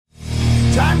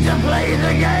time to play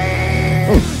the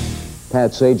game!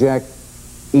 Pat Sajak,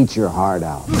 eat your heart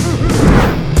out.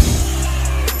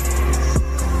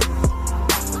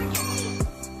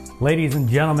 Ladies and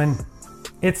gentlemen,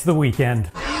 it's the weekend,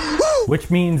 which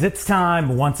means it's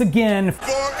time once again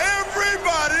for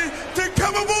everybody to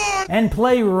come aboard and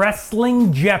play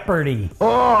Wrestling Jeopardy!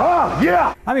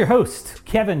 Yeah! I'm your host,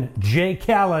 Kevin J.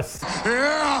 Callis,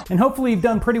 and hopefully you've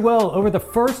done pretty well over the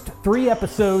first 3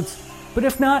 episodes, but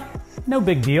if not, no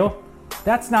big deal.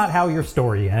 That's not how your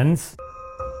story ends.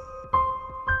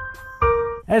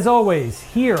 As always,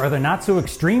 here are the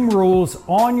not-so-extreme rules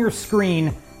on your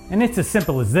screen, and it's as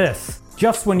simple as this.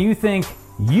 Just when you think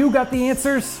you got the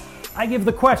answers, I give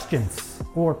the questions,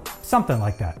 or something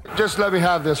like that. Just let me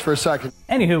have this for a second.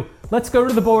 Anywho, let's go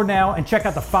to the board now and check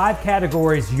out the 5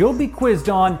 categories you'll be quizzed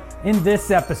on in this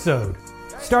episode.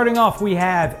 Starting off, we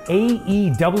have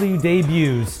AEW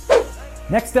debuts.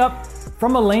 Next up,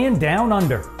 From a Land Down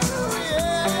Under.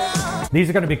 These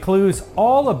are going to be clues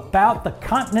all about the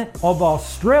continent of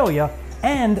Australia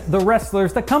and the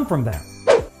wrestlers that come from there.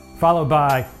 Followed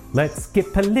by Let's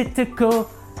Get Political.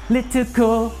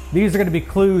 These are going to be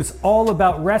clues all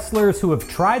about wrestlers who have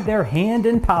tried their hand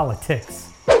in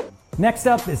politics. Next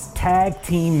up is Tag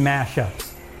Team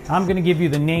Mashups. I'm going to give you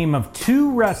the name of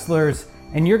 2 wrestlers,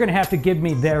 and you're going to have to give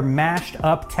me their mashed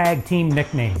up tag team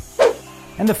nickname.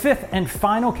 And the 5th and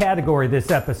final category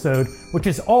this episode, which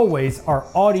is always our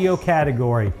audio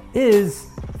category, is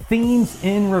Themes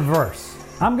in Reverse.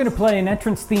 I'm going to play an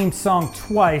entrance theme song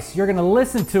twice. You're going to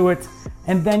listen to it,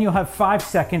 and then you'll have 5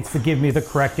 seconds to give me the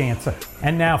correct answer.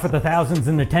 And now for the thousands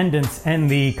in attendance and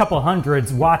the couple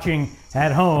hundreds watching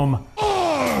at home.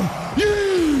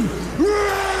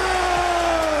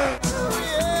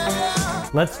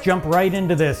 Let's jump right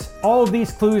into this. All of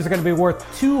these clues are going to be worth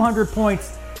 200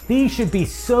 points. These should be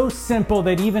so simple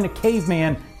that even a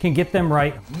caveman can get them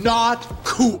right. Not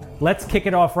cool. Let's kick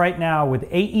it off right now with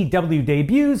AEW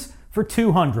debuts for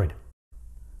 200.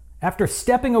 After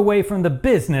stepping away from the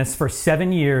business for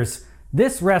 7 years,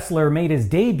 this wrestler made his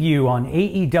debut on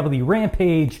AEW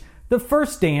Rampage, The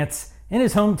First Dance, in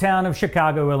his hometown of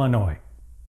Chicago, Illinois.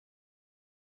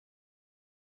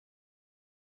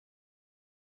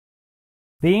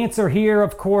 The answer here,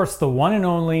 of course, the one and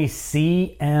only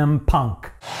CM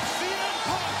Punk. CM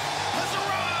Punk has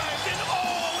arrived in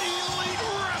All Elite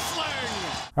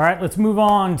Wrestling. All right, let's move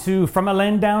on to From a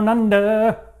Land Down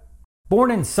Under. Born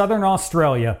in Southern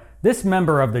Australia, this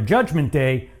member of the Judgment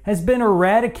Day has been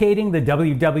eradicating the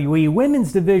WWE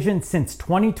Women's Division since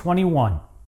 2021.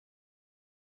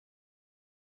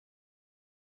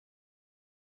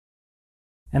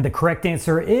 And the correct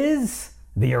answer is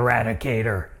the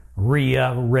Eradicator,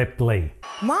 Rhea Ripley.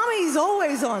 Mommy's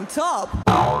always on top.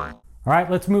 All right,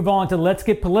 let's move on to Let's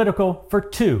Get Political for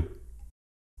 2.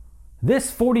 This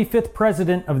 45th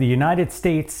President of the United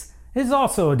States is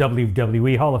also a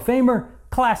WWE Hall of Famer,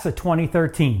 class of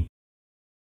 2013.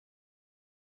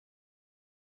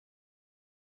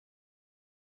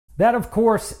 That, of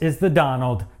course, is the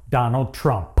Donald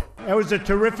Trump. That was a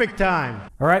terrific time.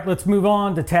 All right, let's move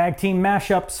on to tag team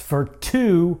mashups for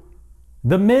 2.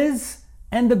 The Miz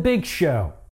and The Big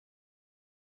Show.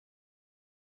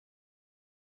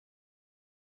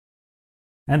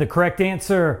 And the correct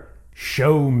answer,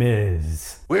 Show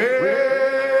Miz.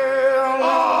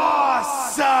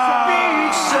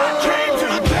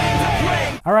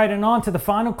 All right, and on to the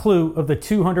final clue of the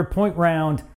 200-point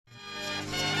round.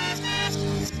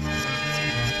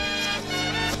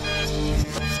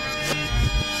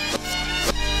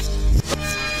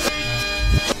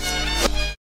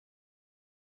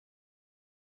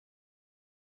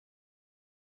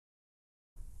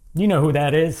 You know who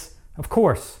that is. Of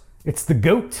course, it's the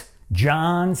GOAT,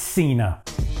 John Cena.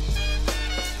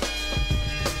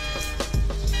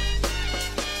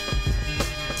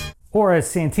 Or as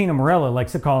Santino Marella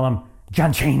likes to call him,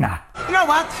 John Cena. You know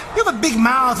what? You have a big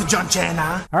mouth, John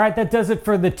Cena. All right, that does it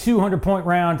for the 200-point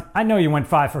round. I know you went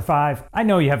 5 for 5. I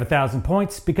know you have 1,000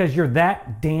 points because you're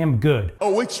that damn good.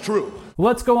 Oh, it's true.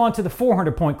 Let's go on to the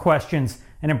 400-point questions,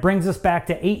 and it brings us back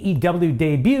to AEW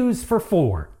debuts for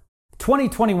 4.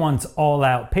 2021's All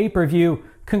Out pay-per-view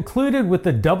concluded with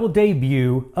the double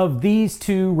debut of these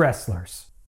 2 wrestlers.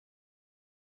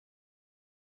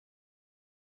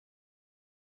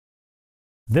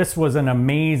 This was an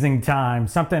amazing time,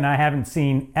 something I haven't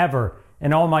seen ever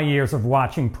in all my years of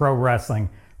watching pro wrestling,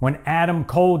 when Adam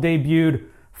Cole debuted,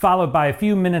 followed by a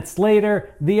few minutes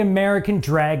later, the American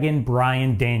Dragon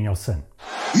Bryan Danielson.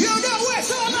 You know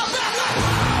it's all about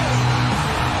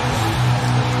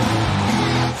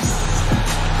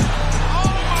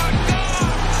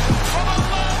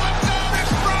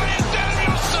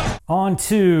On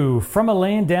to From a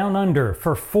Land Down Under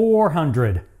for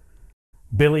 400.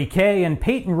 Billy Kay and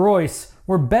Peyton Royce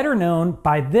were better known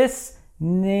by this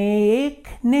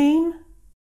nickname.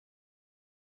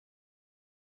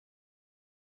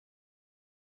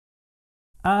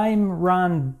 I'm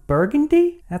Ron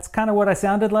Burgundy? That's kind of what I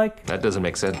sounded like. That doesn't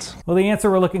make sense. Well, the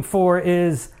answer we're looking for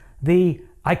is the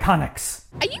Iconics.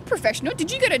 Are you professional?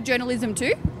 Did you go to journalism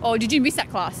too? Or did you miss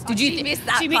that class? Did you miss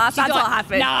that class? That's what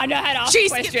happened. No, I know how to ask She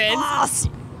questions. skipped class.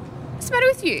 What's the matter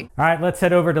with you? All right, let's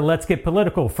head over to Let's Get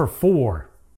Political for 4.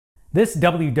 This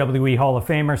WWE Hall of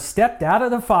Famer stepped out of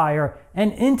the fire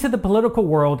and into the political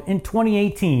world in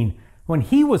 2018 when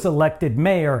he was elected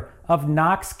mayor of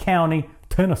Knox County,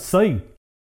 Tennessee.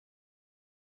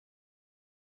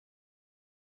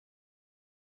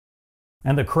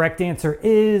 And the correct answer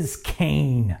is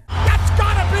Kane. That's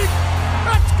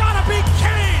gotta be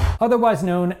Kane! Otherwise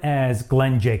known as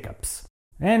Glenn Jacobs.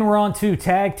 And we're on to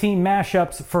tag team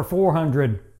mashups for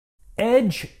 400.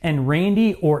 Edge and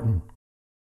Randy Orton.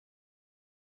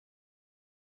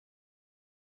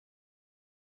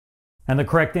 And the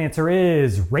correct answer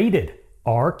is Rated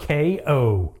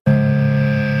RKO.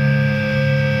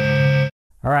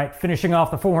 All right, finishing off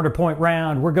the 400-point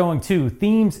round, we're going to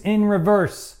Themes in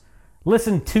Reverse.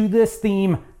 Listen to this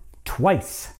theme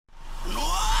twice.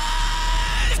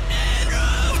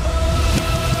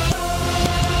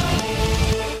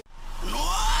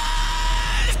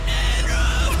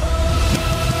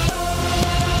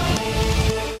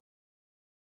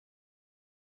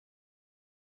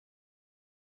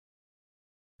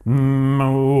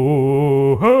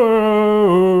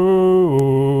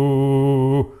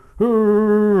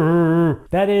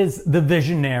 That is the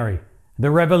visionary,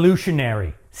 the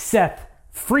revolutionary, Seth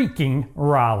freaking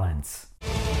Rollins.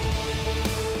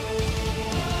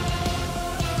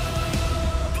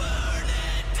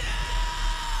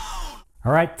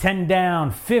 All right, 10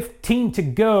 down, 15 to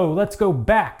go. Let's go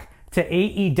back to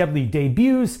AEW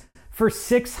debuts for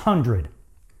 600.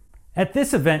 At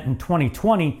this event in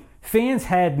 2020, fans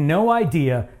had no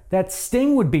idea that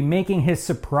Sting would be making his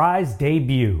surprise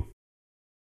debut.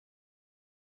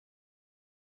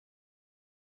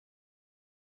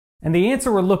 And the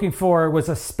answer we're looking for was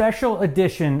a special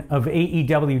edition of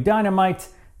AEW Dynamite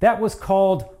that was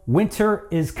called Winter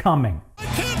is Coming. I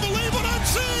can't believe what I'm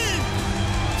seeing!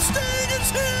 Sting is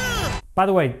here! By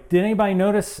the way, did anybody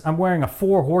notice I'm wearing a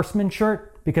Four Horsemen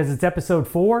shirt because it's episode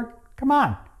 4? Come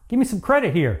on, give me some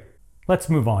credit here. Let's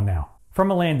move on now.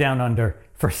 From a Land Down Under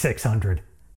for 600.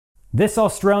 This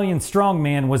Australian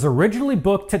strongman was originally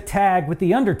booked to tag with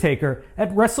The Undertaker at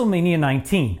WrestleMania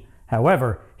 19.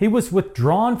 However, he was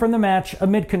withdrawn from the match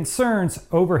amid concerns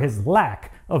over his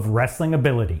lack of wrestling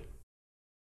ability.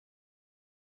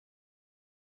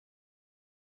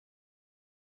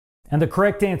 And the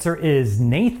correct answer is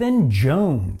Nathan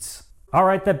Jones. All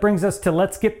right, that brings us to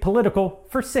Let's Get Political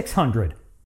for 600.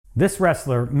 This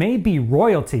wrestler may be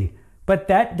royalty, but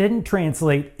that didn't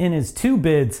translate in his 2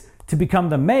 bids to become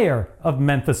the mayor of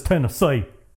Memphis, Tennessee.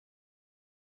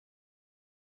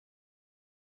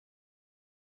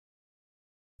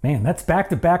 Man, that's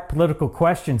back-to-back political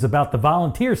questions about the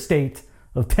volunteer state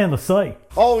of Tennessee.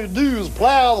 All you do is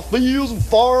plow the fields and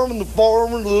farm and the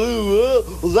farmer.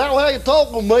 Is that how you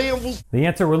talk with Memphis? The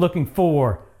answer we're looking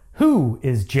for, who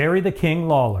is Jerry the King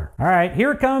Lawler? All right,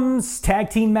 here it comes. Tag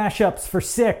team mashups for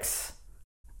 6.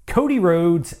 Cody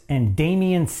Rhodes and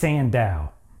Damian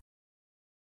Sandow.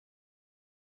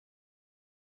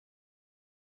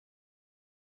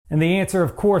 And the answer,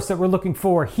 of course, that we're looking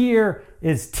for here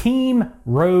is Team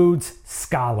Rhodes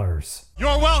Scholars.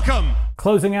 You're welcome!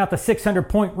 Closing out the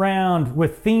 600-point round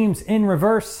with Themes in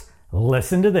Reverse,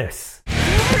 listen to this.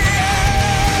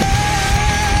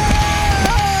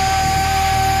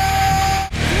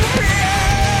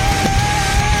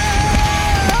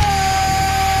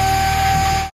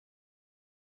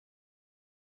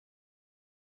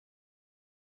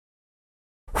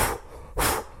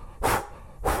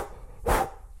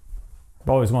 I've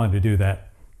always wanted to do that.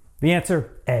 The answer,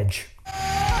 Edge.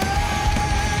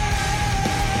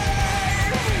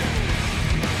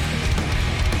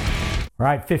 All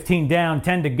right, 15 down,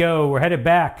 10 to go. We're headed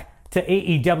back to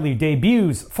AEW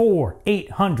debuts for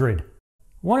 800.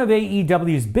 One of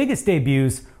AEW's biggest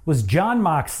debuts was Jon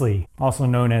Moxley, also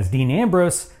known as Dean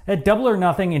Ambrose, at Double or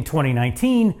Nothing in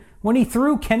 2019 when he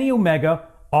threw Kenny Omega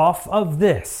off of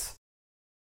this.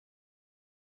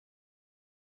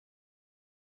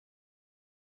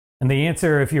 And the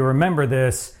answer, if you remember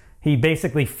this, he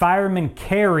basically fireman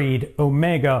carried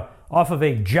Omega off of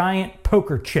a giant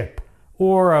poker chip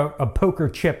or a poker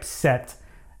chip set.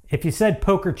 If you said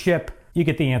poker chip, you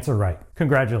get the answer right.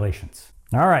 Congratulations.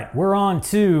 All right, we're on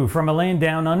to From a Land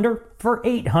Down Under for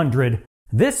 800.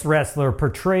 This wrestler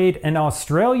portrayed an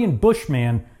Australian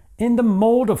bushman in the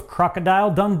mold of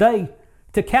Crocodile Dundee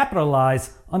to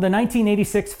capitalize on the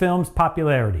 1986 film's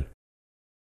popularity.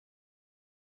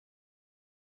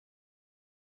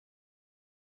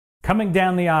 Coming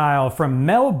down the aisle from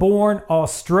Melbourne,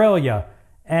 Australia,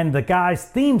 and the guy's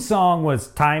theme song was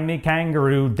Tie Me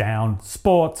Kangaroo Down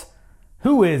Sports,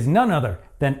 who is none other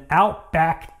than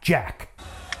Outback Jack.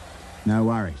 No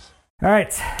worries. All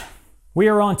right, we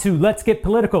are on to Let's Get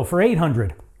Political for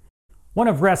 800. One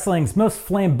of wrestling's most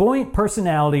flamboyant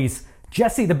personalities,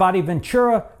 Jesse the Body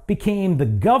Ventura, became the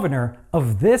governor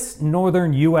of this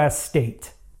northern U.S.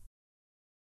 state.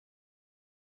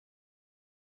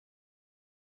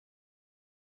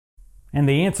 And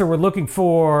the answer we're looking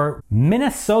for,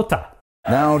 Minnesota.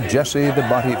 Now Jesse the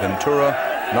Body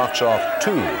Ventura knocks off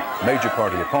two major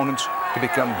party opponents to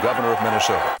become governor of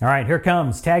Minnesota. All right, here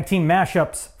comes tag team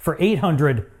mashups for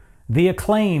 800, The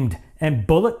Acclaimed and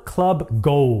Bullet Club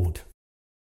Gold.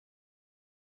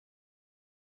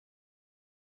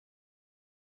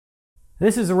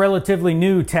 This is a relatively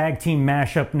new tag team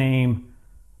mashup name,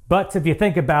 but if you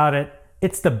think about it,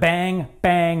 it's the Bang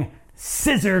Bang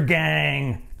Scissor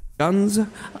Gang. Guns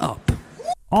up.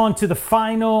 On to the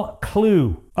final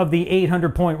clue of the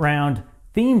 800-point round.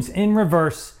 Themes in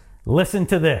reverse. Listen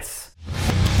to this.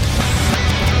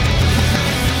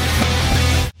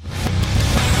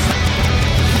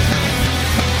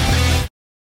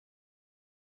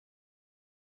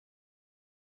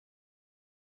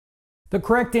 The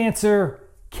correct answer,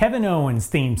 Kevin Owens'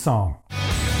 theme song.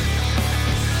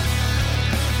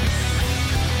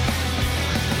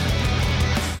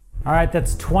 All right,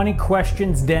 that's 20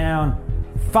 questions down.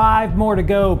 5 more to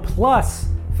go, plus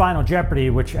Final Jeopardy,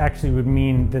 which actually would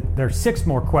mean that there's 6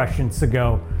 more questions to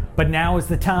go. But now is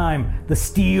the time. The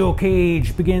steel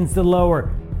cage begins to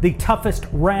lower. The toughest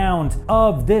round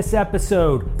of this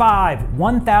episode. 5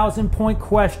 1,000-point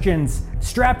questions.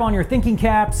 Strap on your thinking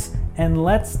caps and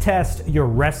let's test your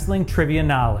wrestling trivia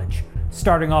knowledge.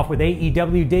 Starting off with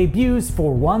AEW debuts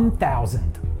for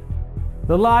 1,000.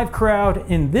 The live crowd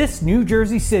in this New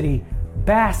Jersey city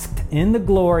basked in the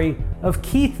glory of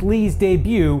Keith Lee's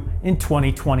debut in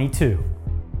 2022.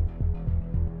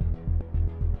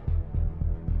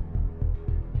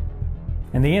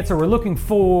 And the answer we're looking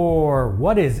for,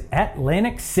 what is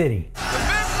Atlantic City? The big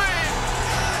man!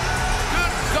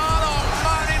 Good God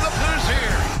Almighty, look who's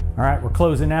here! All right, we're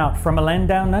closing out From a Land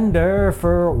Down Under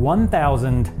for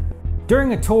 1,000.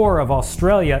 During a tour of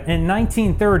Australia in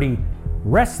 1930,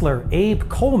 wrestler Abe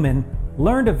Coleman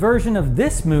learned a version of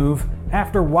this move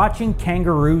after watching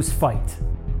kangaroos fight.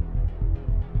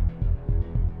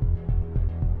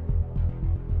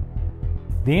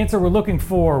 The answer we're looking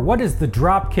for, what is the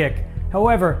drop kick?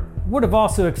 However, would have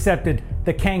also accepted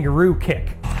the kangaroo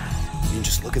kick. You can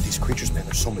just look at these creatures, man.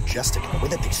 They're so majestic. And the way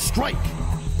that they strike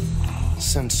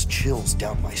sends chills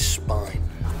down my spine.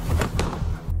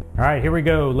 All right, here we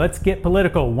go. Let's get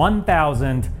political.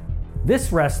 1,000.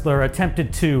 This wrestler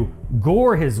attempted to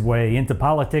gore his way into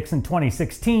politics in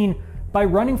 2016 by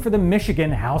running for the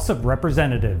Michigan House of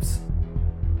Representatives.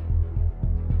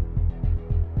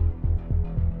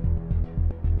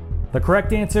 The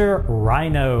correct answer,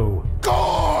 Rhino.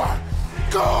 Gore!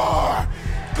 Gore!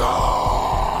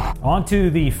 Gore! On to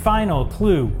the final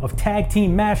clue of tag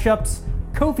team mashups,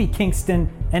 Kofi Kingston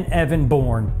and Evan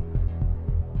Bourne.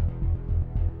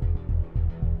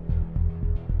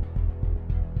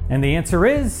 And the answer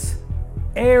is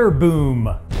Air Boom.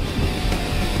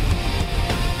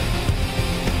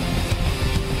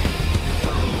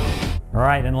 All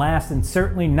right, and last and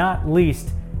certainly not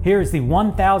least, here's the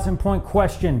 1,000-point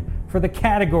question for the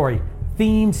category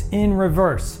Themes in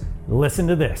Reverse. Listen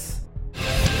to this.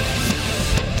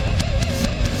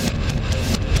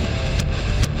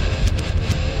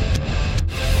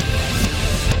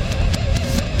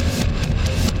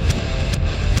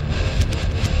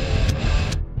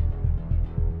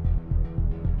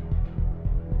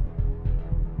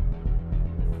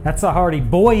 That's the Hardy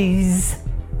Boys.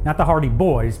 Not the Hardy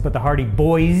Boys, but the Hardy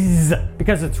Boys.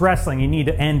 Because it's wrestling, you need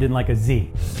to end in like a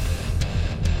Z.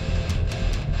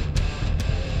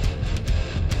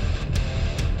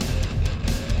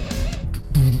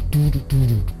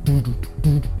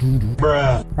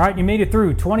 Bruh. All right, you made it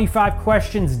through. 25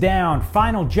 questions down.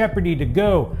 Final Jeopardy to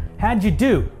go. How'd you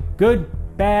do? Good,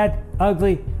 bad,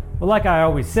 ugly? Well, like I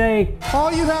always say,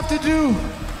 All you have to do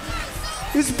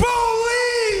is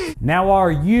believe! now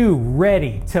are you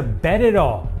ready to bet it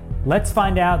all? Let's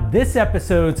find out this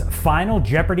episode's Final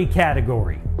Jeopardy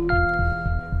category.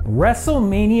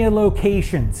 WrestleMania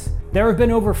locations There have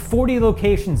been over 40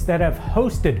 locations that have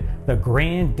hosted the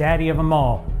granddaddy of them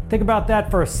all. Think about that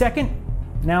for a second.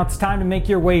 Now it's time to make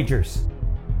your wagers.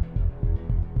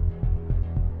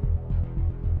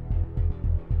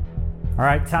 All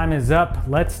right, time is up.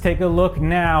 Let's take a look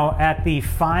now at the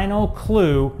final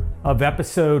clue of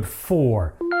episode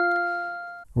 4.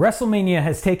 WrestleMania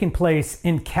has taken place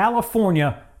in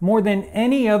California more than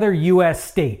any other U.S.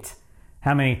 state.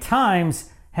 How many times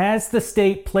has the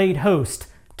state played host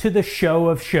to the show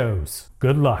of shows?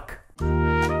 Good luck.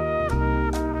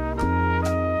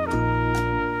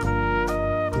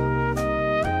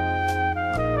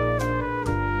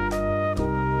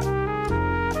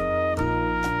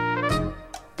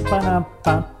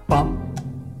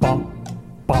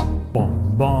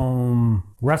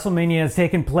 WrestleMania has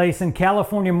taken place in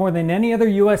California more than any other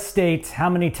U.S. state. How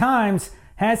many times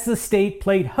has the state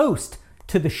played host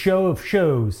to the show of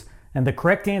shows? And the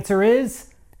correct answer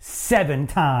is 7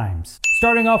 times.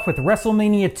 Starting off with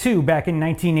WrestleMania 2 back in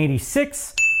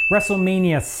 1986,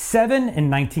 WrestleMania 7 in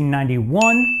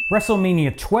 1991,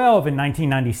 WrestleMania 12 in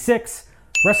 1996,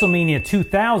 WrestleMania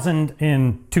 2000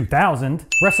 in 2000,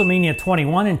 WrestleMania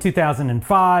 21 in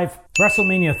 2005,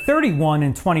 WrestleMania 31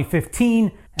 in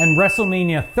 2015, and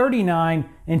WrestleMania 39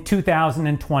 in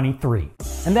 2023.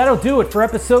 And that'll do it for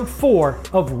episode 4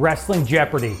 of Wrestling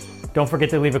Jeopardy! Don't forget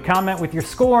to leave a comment with your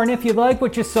score, and if you like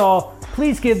what you saw,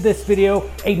 please give this video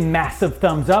a massive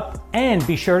thumbs up and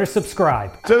be sure to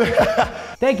subscribe.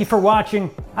 Thank you for watching.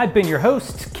 I've been your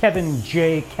host, Kevin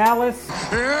J. Callis,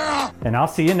 and I'll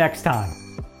see you next time.